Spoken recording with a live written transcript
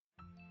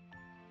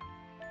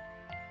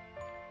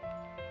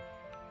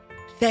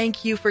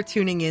Thank you for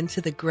tuning in to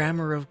The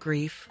Grammar of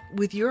Grief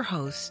with your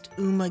host,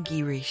 Uma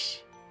Girish,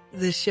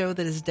 the show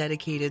that is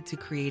dedicated to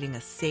creating a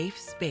safe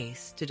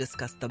space to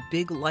discuss the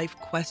big life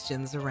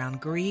questions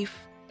around grief,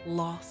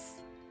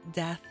 loss,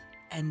 death,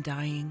 and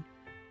dying.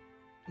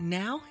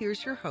 Now,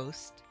 here's your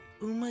host,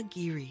 Uma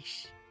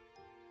Girish.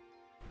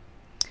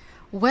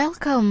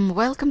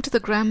 Welcome to The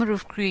Grammar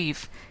of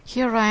Grief.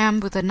 Here I am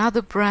with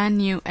another brand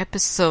new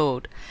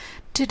episode.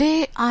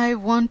 Today I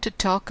want to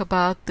talk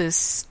about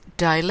this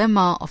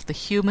dilemma of the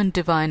human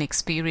divine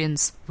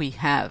experience we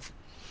have.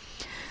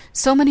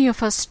 So many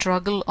of us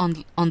struggle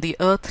on the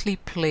earthly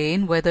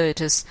plane, whether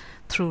it is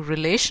through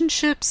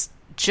relationships,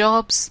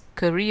 jobs,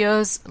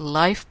 careers,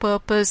 life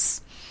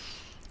purpose,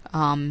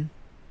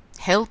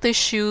 health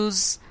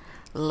issues,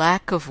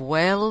 lack of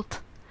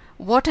wealth,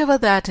 whatever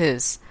that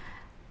is.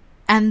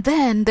 And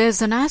then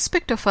there's an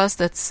aspect of us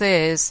that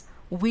says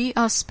we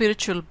are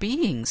spiritual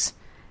beings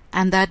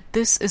and that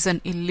this is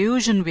an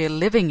illusion we are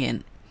living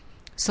in.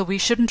 So we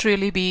shouldn't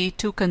really be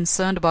too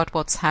concerned about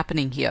what's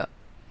happening here.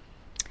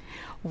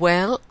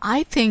 Well,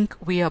 I think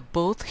we are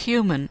both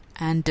human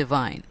and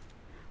divine.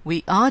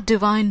 We are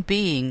divine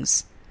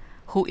beings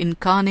who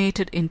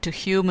incarnated into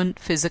human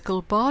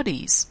physical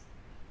bodies.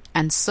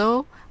 And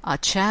so our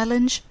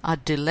challenge, our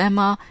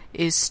dilemma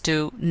is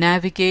to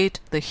navigate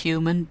the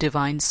human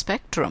divine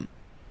spectrum.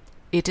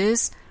 It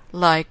is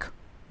like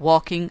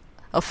walking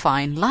a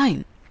fine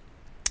line.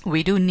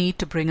 We do need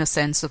to bring a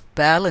sense of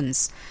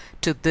balance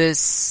to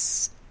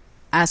this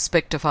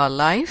aspect of our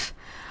life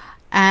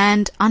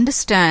and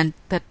understand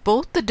that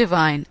both the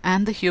divine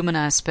and the human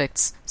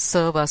aspects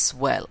serve us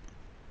well.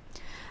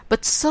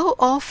 But so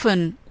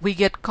often we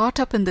get caught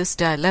up in this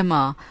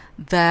dilemma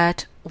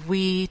that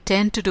we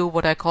tend to do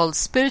what I call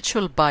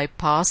spiritual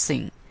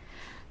bypassing.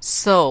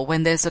 So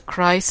when there's a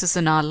crisis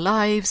in our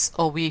lives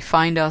or we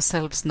find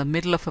ourselves in the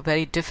middle of a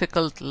very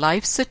difficult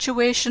life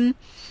situation,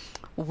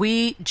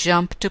 we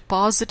jump to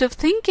positive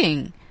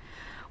thinking.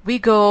 We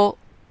go,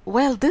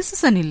 well, this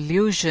is an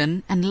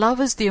illusion and love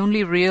is the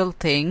only real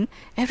thing.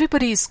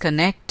 Everybody is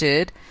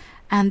connected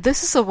and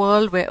this is a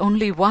world where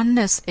only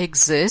oneness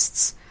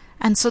exists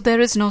and so there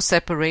is no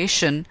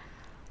separation.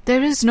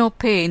 There is no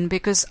pain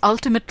because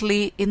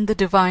ultimately in the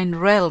divine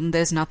realm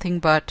there's nothing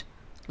but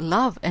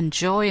love and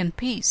joy and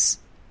peace.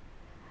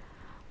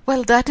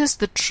 Well, that is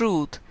the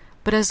truth,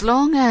 but as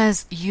long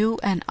as you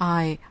and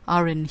I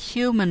are in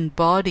human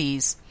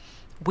bodies,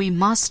 we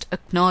must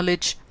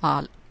acknowledge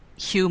our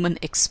human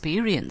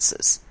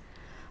experiences.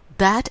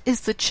 That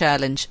is the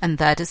challenge and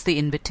that is the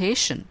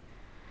invitation.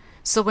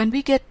 So when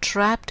we get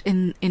trapped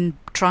in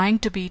trying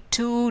to be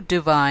too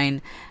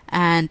divine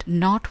and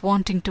not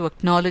wanting to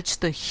acknowledge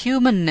the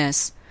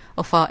humanness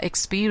of our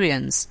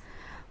experience,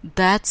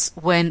 that's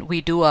when we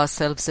do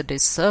ourselves a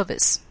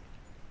disservice.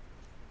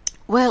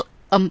 Well,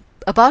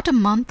 about a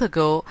month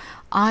ago,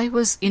 I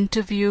was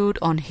interviewed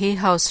on Hay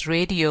House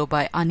Radio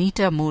by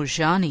Anita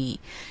Moorjani.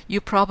 You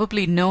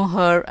probably know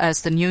her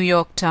as the New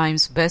York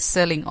Times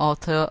best-selling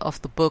author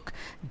of the book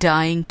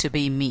Dying to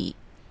Be Me.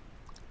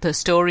 The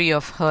story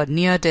of her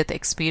near-death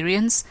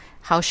experience,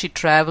 how she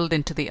traveled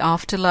into the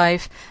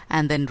afterlife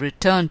and then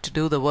returned to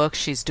do the work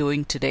she's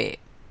doing today.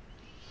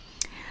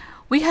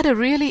 We had a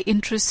really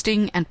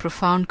interesting and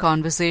profound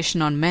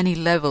conversation on many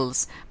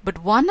levels,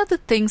 but one of the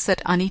things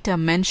that Anita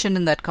mentioned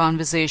in that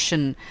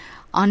conversation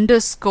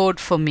underscored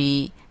for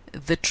me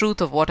the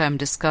truth of what I'm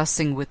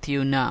discussing with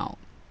you now.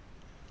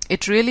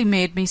 It really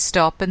made me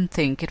stop and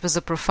think. It was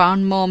a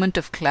profound moment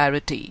of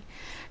clarity.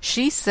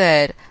 She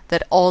said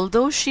that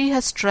although she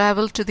has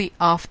traveled to the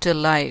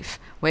afterlife,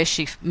 where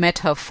she met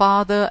her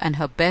father and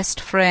her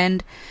best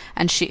friend,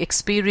 and she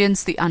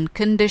experienced the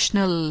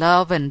unconditional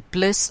love and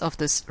bliss of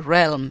this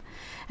realm,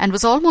 and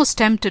was almost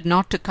tempted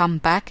not to come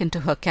back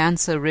into her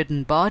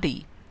cancer-ridden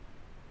body.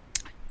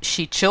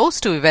 She chose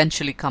to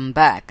eventually come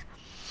back.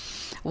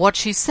 What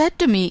she said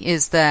to me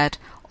is that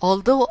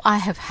although I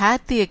have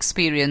had the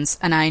experience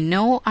and I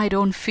know I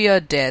don't fear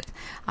death,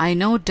 I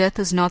know death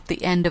is not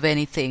the end of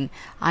anything,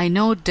 I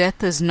know death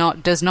does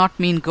not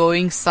mean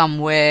going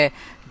somewhere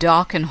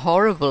dark and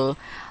horrible,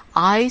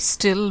 I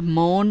still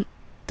mourn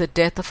the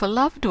death of a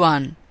loved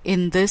one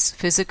in this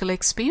physical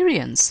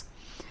experience.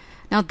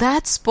 Now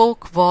that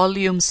spoke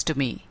volumes to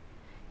me.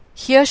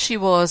 Here she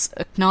was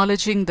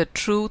acknowledging the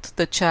truth,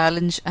 the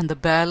challenge, and the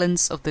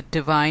balance of the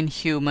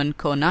divine-human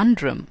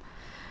conundrum.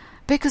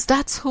 Because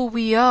that's who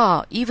we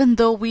are, even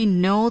though we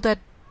know that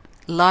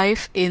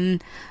life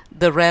in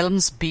the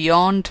realms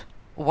beyond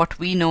what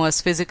we know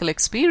as physical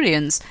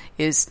experience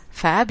is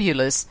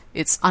fabulous.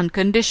 It's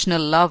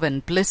unconditional love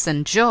and bliss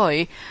and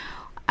joy.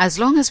 As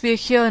long as we are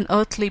here in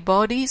earthly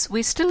bodies,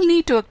 we still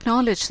need to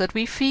acknowledge that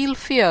we feel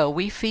fear,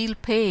 we feel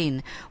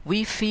pain,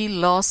 we feel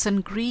loss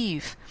and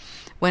grief.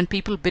 When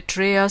people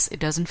betray us, it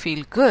doesn't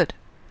feel good.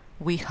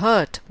 We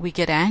hurt, we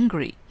get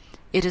angry.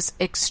 It is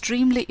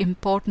extremely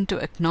important to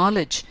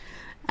acknowledge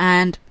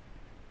and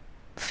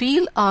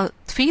feel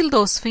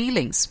those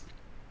feelings.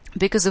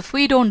 Because if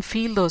we don't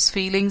feel those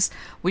feelings,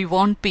 we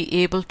won't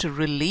be able to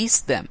release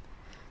them.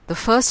 The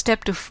first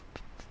step to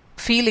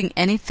feeling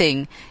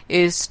anything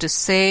is to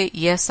say,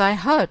 yes, I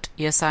hurt,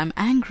 yes, I'm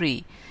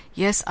angry,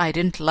 yes, I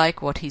didn't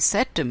like what he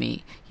said to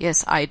me,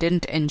 yes, I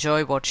didn't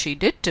enjoy what she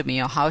did to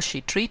me or how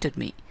she treated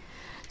me.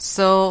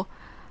 So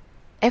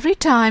every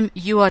time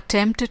you are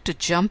tempted to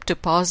jump to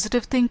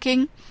positive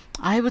thinking,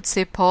 I would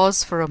say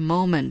pause for a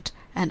moment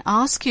and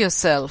ask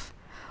yourself,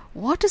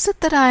 what is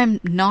it that I am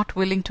not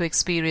willing to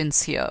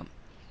experience here?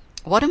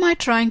 What am I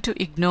trying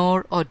to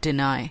ignore or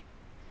deny?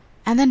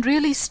 And then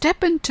really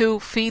step into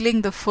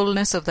feeling the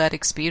fullness of that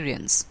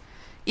experience,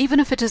 even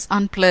if it is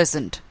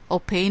unpleasant or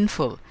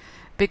painful,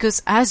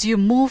 because as you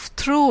move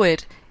through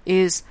it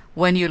is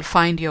when you'll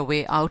find your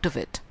way out of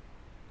it.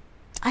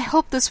 I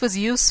hope this was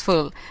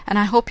useful, and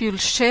I hope you'll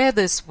share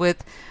this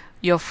with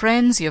your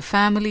friends, your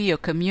family, your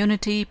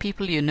community,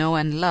 people you know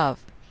and love.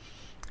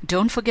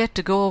 Don't forget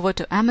to go over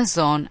to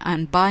Amazon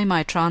and buy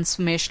my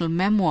transformational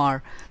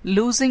memoir,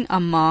 Losing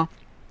Amma,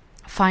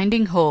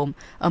 Finding Home,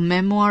 a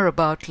memoir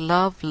about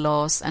love,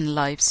 loss, and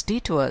life's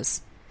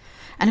detours.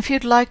 And if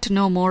you'd like to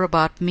know more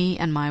about me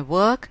and my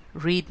work,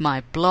 read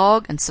my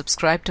blog, and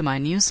subscribe to my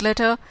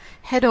newsletter,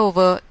 head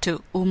over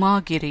to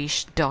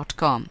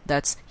umagirish.com.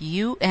 That's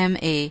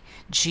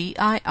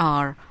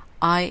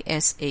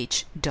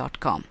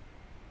umagirish.com.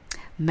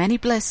 Many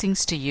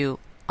blessings to you.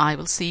 I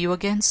will see you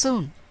again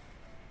soon.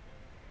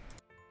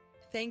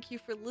 Thank you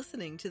for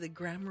listening to The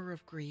Grammar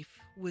of Grief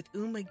with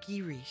Uma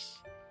Girish.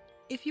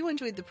 If you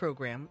enjoyed the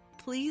program,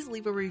 please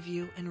leave a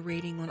review and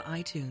rating on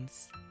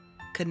iTunes.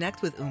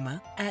 Connect with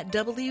Uma at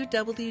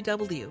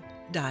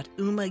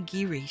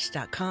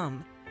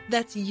www.umagirish.com.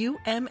 That's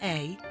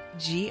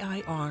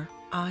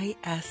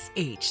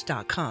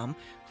UMAGIRISH.com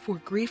for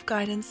grief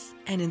guidance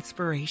and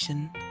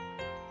inspiration.